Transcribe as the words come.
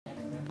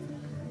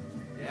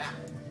Yeah.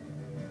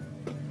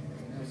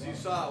 As you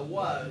saw, it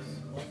was.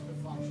 What's the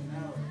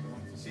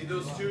functionality? See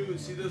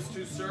those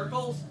two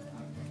circles?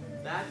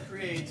 That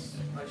creates.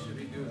 I should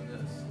be doing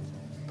this.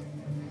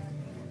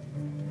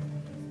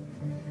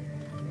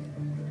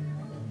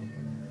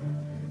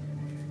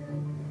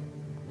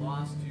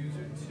 Lost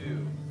user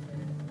 2.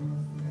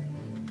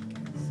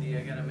 See,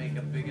 I gotta make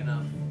it big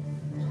enough.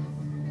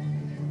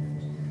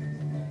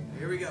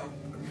 Here we go.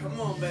 Come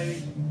on,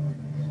 baby.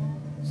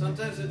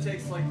 Sometimes it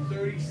takes like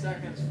 30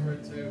 seconds for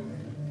it to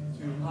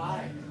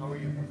hi, how are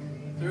you?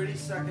 30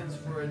 seconds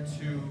for it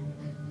to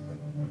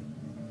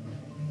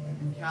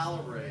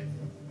calibrate.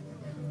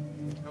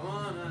 Come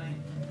on, honey.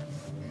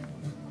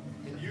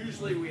 And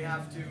usually we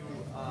have to,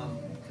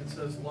 it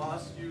says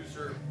lost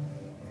user.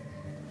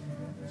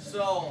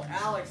 So,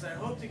 Alex, I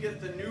hope to get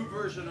the new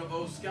version of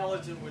O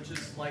Skeleton, which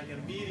is like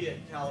immediate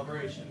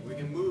calibration. We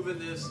can move in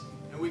this,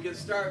 and we can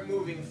start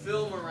moving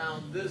film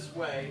around this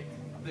way.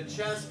 The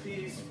chess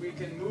piece, we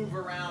can move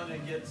around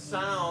and get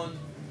sound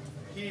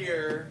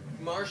here.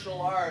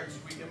 Martial arts,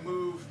 we can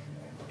move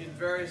in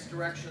various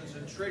directions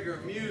and trigger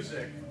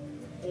music.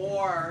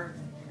 Or,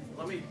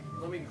 let me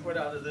quit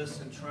out of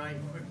this and try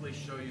and quickly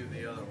show you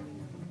the other one.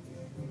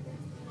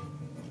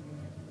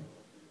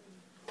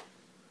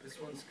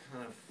 This one's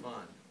kind of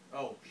fun.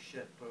 Oh,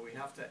 shit, but we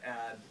have to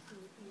add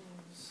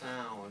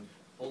sound.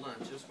 Hold on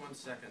just 1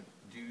 second,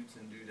 dudes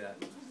and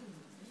dudettes.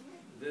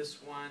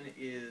 This one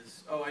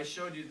is, oh, I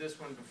showed you this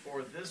one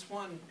before. This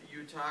one,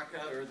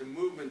 Utaka, or the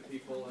movement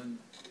people in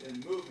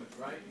movement,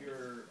 right?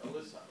 You're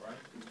Alyssa, right?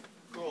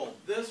 Cool.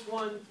 This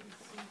one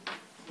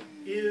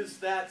is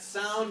that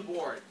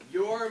soundboard.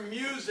 Your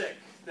music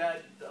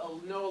that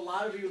I know a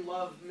lot of you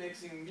love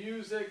mixing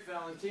music,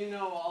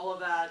 Valentino, all of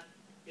that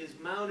is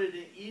mounted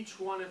in each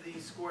one of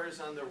these squares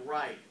on the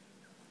right.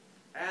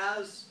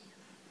 As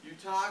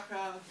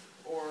Utaka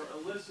or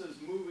Alyssa is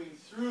moving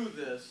through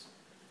this,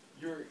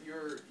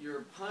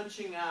 you're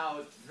punching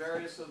out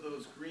various of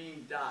those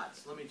green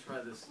dots. Let me try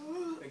this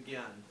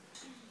again.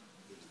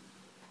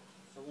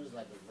 So what is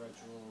like a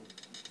virtual?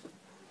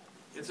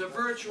 It's a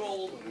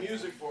virtual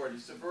music board.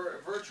 It's a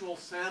virtual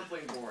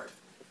sampling board.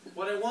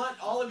 What I want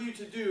all of you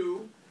to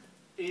do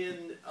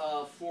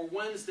for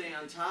Wednesday,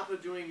 on top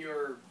of doing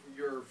your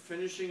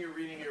finishing your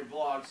reading your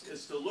blogs,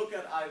 is to look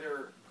at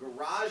either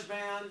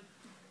GarageBand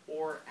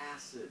or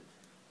Acid.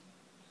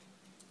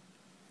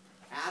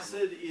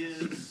 Acid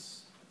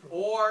is,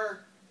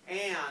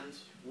 and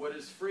what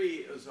is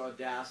free is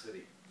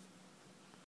Audacity.